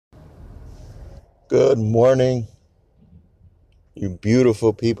Good morning, you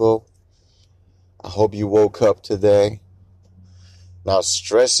beautiful people. I hope you woke up today not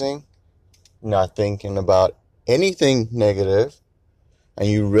stressing, not thinking about anything negative, and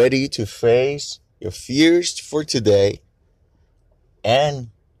you ready to face your fears for today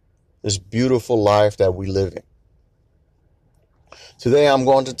and this beautiful life that we live in. Today, I'm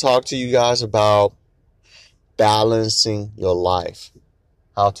going to talk to you guys about balancing your life,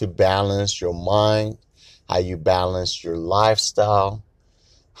 how to balance your mind, how you balance your lifestyle,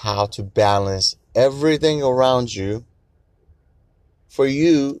 how to balance everything around you for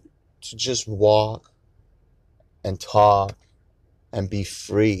you to just walk and talk and be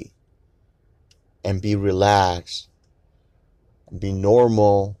free and be relaxed and be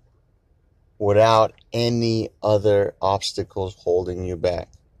normal without any other obstacles holding you back.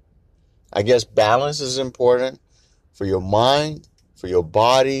 I guess balance is important for your mind, for your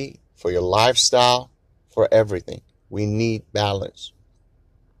body, for your lifestyle, for everything. We need balance.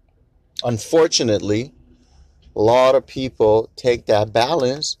 Unfortunately, a lot of people take that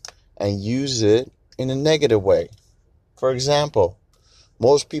balance and use it in a negative way. For example,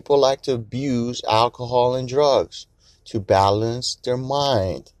 most people like to abuse alcohol and drugs to balance their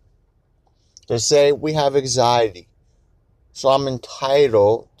mind. They say we have anxiety, so I'm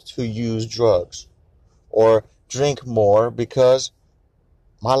entitled to use drugs or drink more because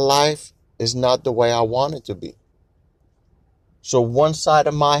my life is not the way I want it to be. So one side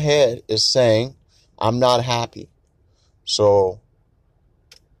of my head is saying I'm not happy. So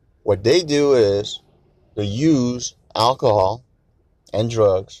what they do is they use alcohol and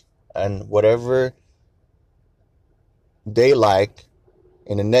drugs and whatever they like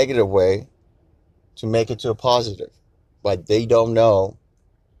in a negative way to make it to a positive. But they don't know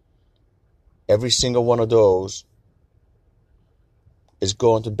every single one of those is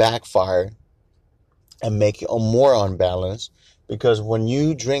going to backfire and make it more unbalanced, because when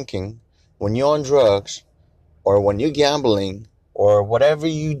you drinking, when you're on drugs, or when you're gambling, or whatever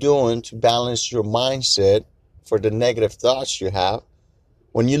you're doing to balance your mindset for the negative thoughts you have,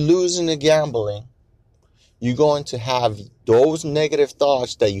 when you're losing the gambling, you're going to have those negative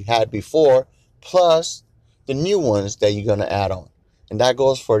thoughts that you had before, plus the new ones that you're going to add on. And that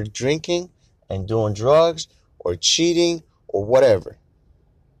goes for drinking and doing drugs or cheating or whatever.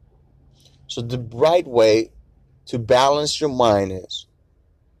 So the right way to balance your mind is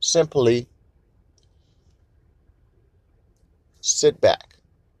simply sit back,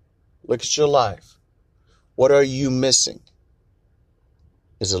 look at your life. What are you missing?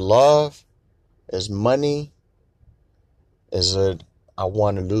 Is it love? Is it money? Is it I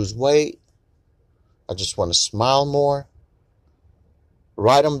want to lose weight? I just want to smile more?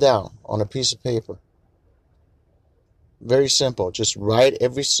 Write them down on a piece of paper. Very simple. Just write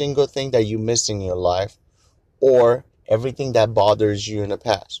every single thing that you're missing in your life or everything that bothers you in the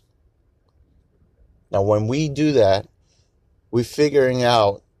past. Now, when we do that, we're figuring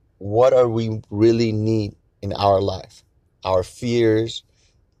out what are we really need in our life. Our fears,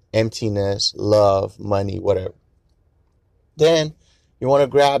 emptiness, love, money, whatever. Then you want to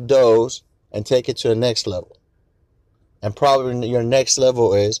grab those and take it to the next level. And probably your next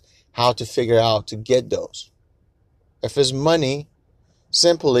level is how to figure out to get those. If it's money,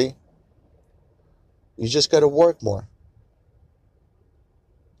 simply, you just got to work more.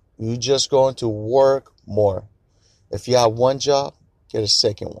 You're just going to work more. If you have one job, get a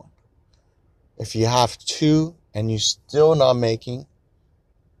second one. If you have two and you're still not making,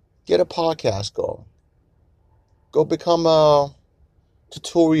 get a podcast going. Go become a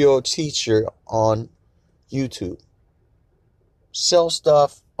tutorial teacher on YouTube. Sell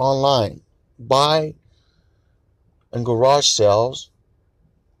stuff online. Buy in garage sales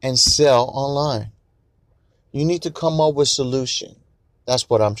and sell online. You need to come up with a solution. That's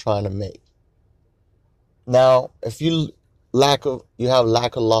what I'm trying to make. Now, if you have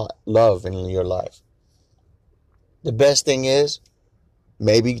lack of love in your life, the best thing is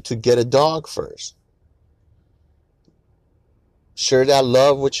maybe to get a dog first. Share that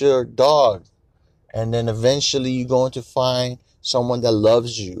love with your dog, and then eventually you're going to find someone that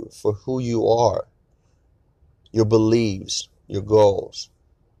loves you for who you are, your beliefs, your goals.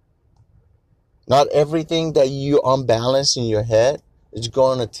 Not everything that you unbalance in your head is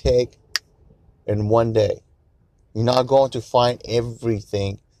going to take in one day. You're not going to find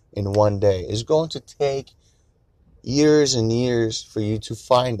everything in one day. It's going to take years and years for you to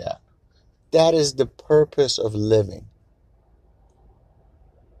find that. That is the purpose of living.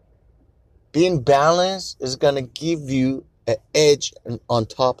 Being balanced is going to give you an edge on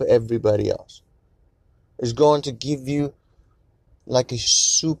top of everybody else. It's going to give you like a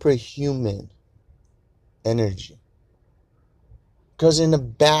superhuman energy. Because in the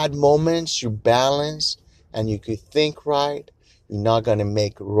bad moments, you balance and you could think right. You're not going to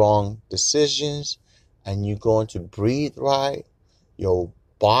make wrong decisions and you're going to breathe right. Your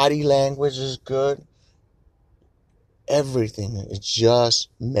body language is good. Everything, it just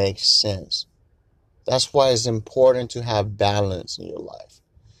makes sense. That's why it's important to have balance in your life.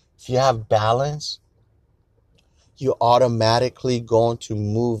 If you have balance, you're automatically going to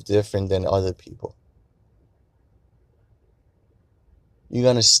move different than other people. You're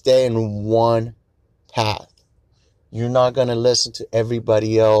going to stay in one path. You're not going to listen to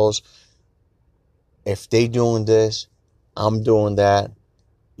everybody else. If they doing this, I'm doing that.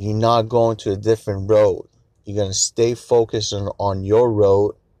 You're not going to a different road. You're going to stay focused on your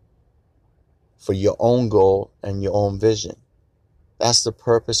road for your own goal and your own vision. That's the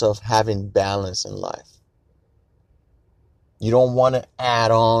purpose of having balance in life. You don't want to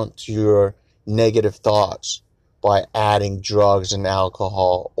add on to your negative thoughts by adding drugs and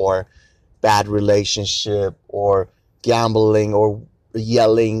alcohol or bad relationship or gambling or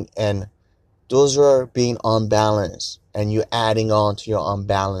yelling, and those are being unbalanced and you're adding on to your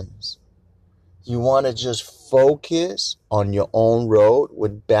unbalance. You want to just focus on your own road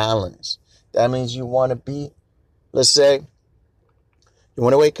with balance. That means you want to be, let's say, you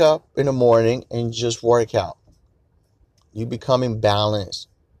want to wake up in the morning and just work out. You're becoming balanced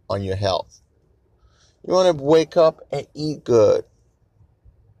on your health. You want to wake up and eat good.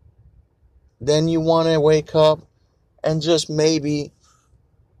 Then you want to wake up and just maybe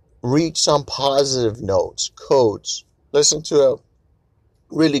read some positive notes, quotes, listen to a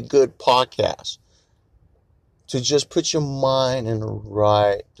really good podcast to just put your mind in the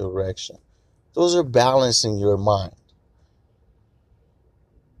right direction. Those are balancing your mind.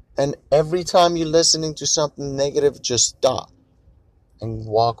 And every time you're listening to something negative, just stop and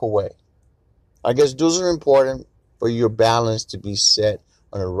walk away. I guess those are important for your balance to be set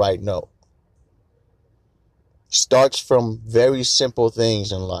on the right note. Starts from very simple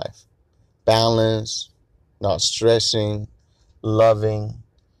things in life. Balance, not stressing, loving,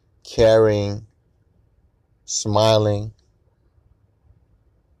 caring, smiling.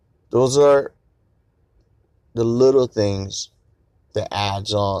 Those are the little things that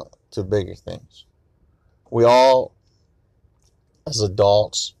adds on to bigger things. We all, as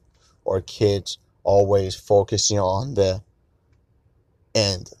adults or kids, always focusing on the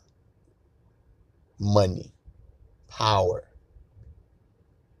end. Money, power,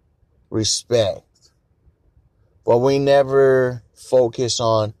 respect. But we never focus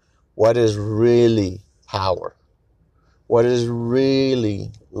on what is really power, what is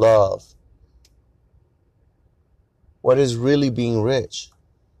really love, what is really being rich.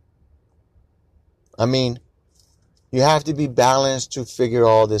 I mean, you have to be balanced to figure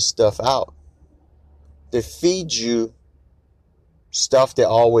all this stuff out. They feed you stuff that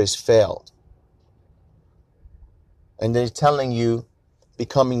always failed. And they're telling you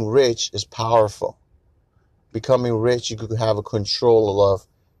becoming rich is powerful. Becoming rich, you could have a control of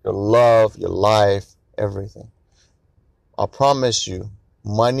your love, your life, everything. I promise you,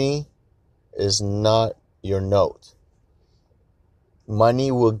 money is not your note.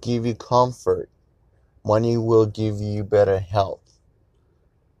 Money will give you comfort. Money will give you better health.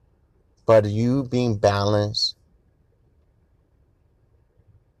 But you being balanced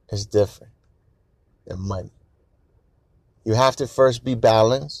is different than money. You have to first be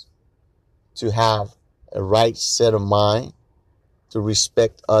balanced to have a right set of mind, to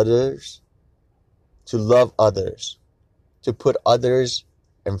respect others, to love others, to put others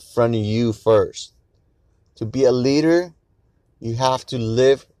in front of you first. To be a leader, you have to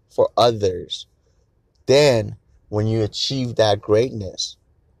live for others. Then, when you achieve that greatness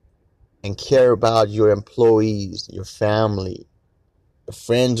and care about your employees, your family, your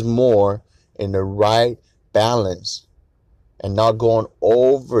friends more in the right balance and not going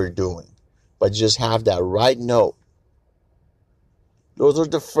overdoing, but just have that right note. Those are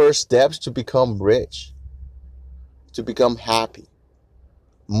the first steps to become rich, to become happy.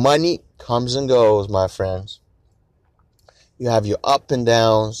 Money comes and goes, my friends. You have your up and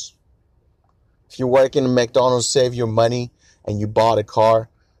downs. If you're working at McDonald's, save your money, and you bought a car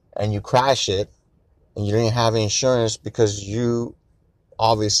and you crash it and you didn't have insurance because you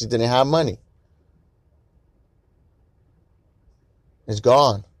obviously didn't have money. It's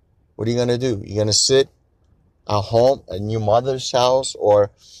gone. What are you going to do? You're going to sit at home at your mother's house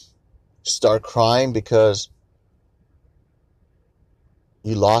or start crying because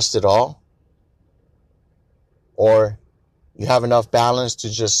you lost it all? Or you have enough balance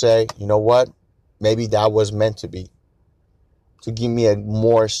to just say, you know what? Maybe that was meant to be. to give me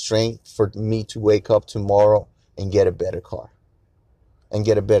more strength for me to wake up tomorrow and get a better car and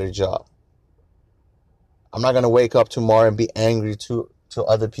get a better job. I'm not going to wake up tomorrow and be angry to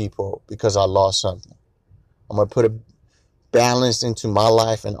other people because I lost something. I'm going to put a balance into my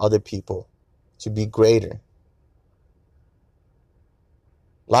life and other people to be greater.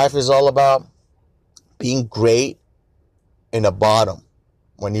 Life is all about being great in the bottom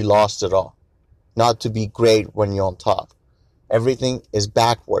when you lost it all, not to be great when you're on top. Everything is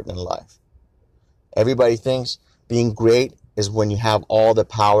backward in life. Everybody thinks being great is when you have all the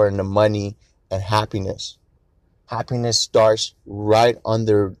power and the money and happiness. Happiness starts right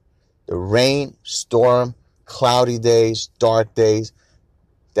under the rain, storm, cloudy days, dark days.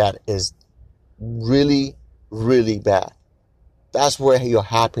 That is really, really bad. That's where your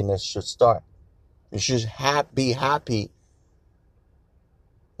happiness should start. You should be happy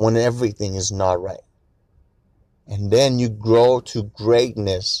when everything is not right. And then you grow to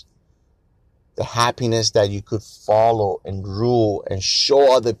greatness, the happiness that you could follow and rule and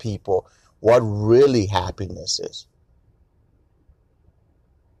show other people what really happiness is.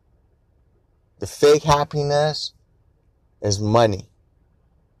 The fake happiness is money.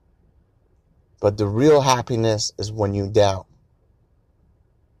 But the real happiness is when you're down.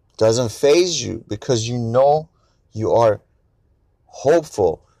 Doesn't faze you because you know you are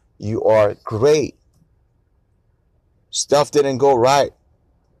hopeful. You are great. Stuff didn't go right.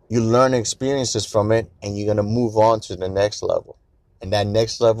 You learn experiences from it and you're going to move on to the next level. And that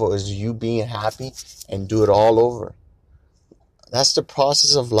next level is you being happy and do it all over. That's the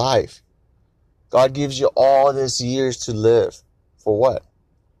process of life. God gives you all these years to live. For what?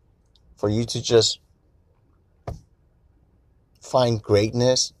 For you to just find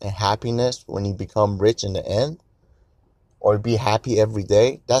greatness and happiness when you become rich in the end? Or be happy every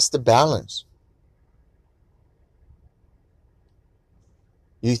day? That's the balance.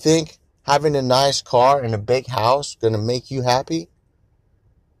 You think having a nice car and a big house going to make you happy?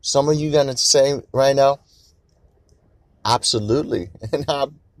 Some of you going to say right now, absolutely. And I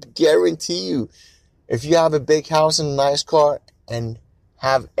guarantee you, if you have a big house and a nice car and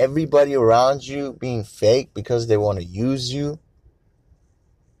have everybody around you being fake because they want to use you,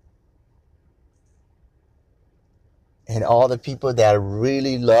 and all the people that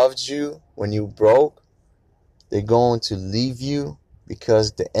really loved you when you broke, they're going to leave you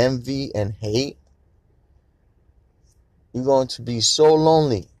because the envy and hate, you're going to be so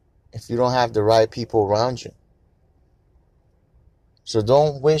lonely if you don't have the right people around you. So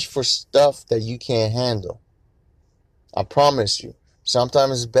don't wish for stuff that you can't handle. I promise you,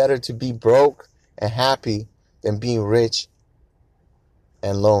 sometimes it's better to be broke and happy than being rich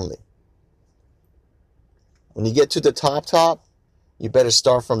and lonely. When you get to the top, you better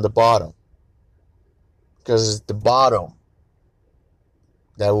start from the bottom. Because it's the bottom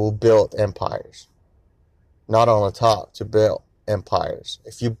that will build empires. Not on the top to build empires.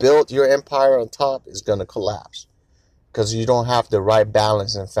 If you build your empire on top, it's going to collapse. Because you don't have the right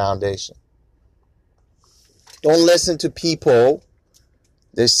balance and foundation. Don't listen to people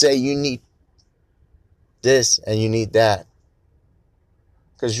that say you need this and you need that.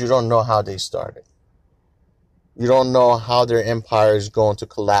 Because you don't know how they started. You don't know how their empire is going to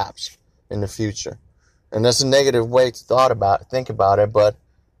collapse in the future. And that's a negative way to think about it, but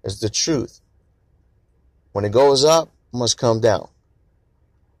it's the truth. When it goes up, it must come down.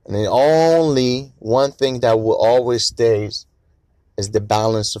 And the only one thing that will always stay is the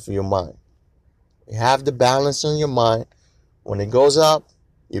balance of your mind. You have the balance in your mind. When it goes up,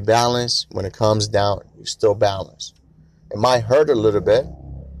 you balance. When it comes down, you still balance. It might hurt a little bit.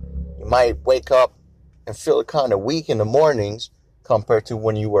 You might wake up and feel kind of weak in the mornings compared to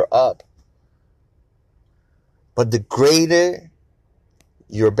when you were up. But the greater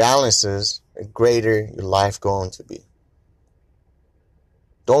your balance is, the greater your life going to be.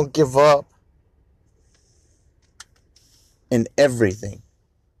 Don't give up in everything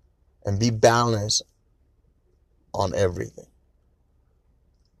and be balanced on everything.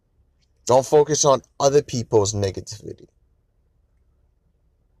 Don't focus on other people's negativity.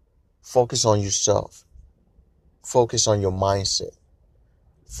 Focus on yourself. Focus on your mindset.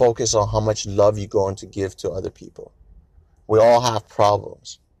 Focus on how much love you're going to give to other people. We all have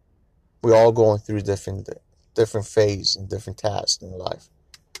problems. We're all going through different phases and different tasks in life.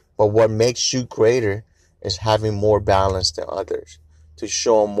 But what makes you greater is having more balance than others. To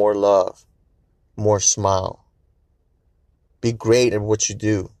show them more love, more smile. Be great at what you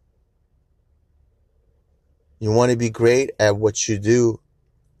do. You want to be great at what you do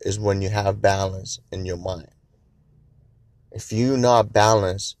is when you have balance in your mind. If you're not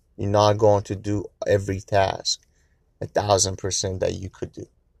balanced, you're not going to do every task. 1,000% that you could do.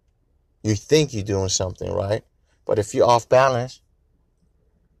 You think you're doing something right, but if you're off balance,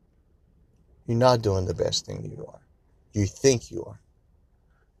 you're not doing the best thing you are. You think you are.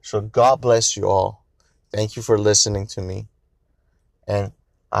 So God bless you all. Thank you for listening to me. And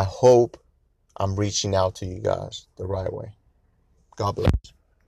I hope I'm reaching out to you guys the right way. God bless.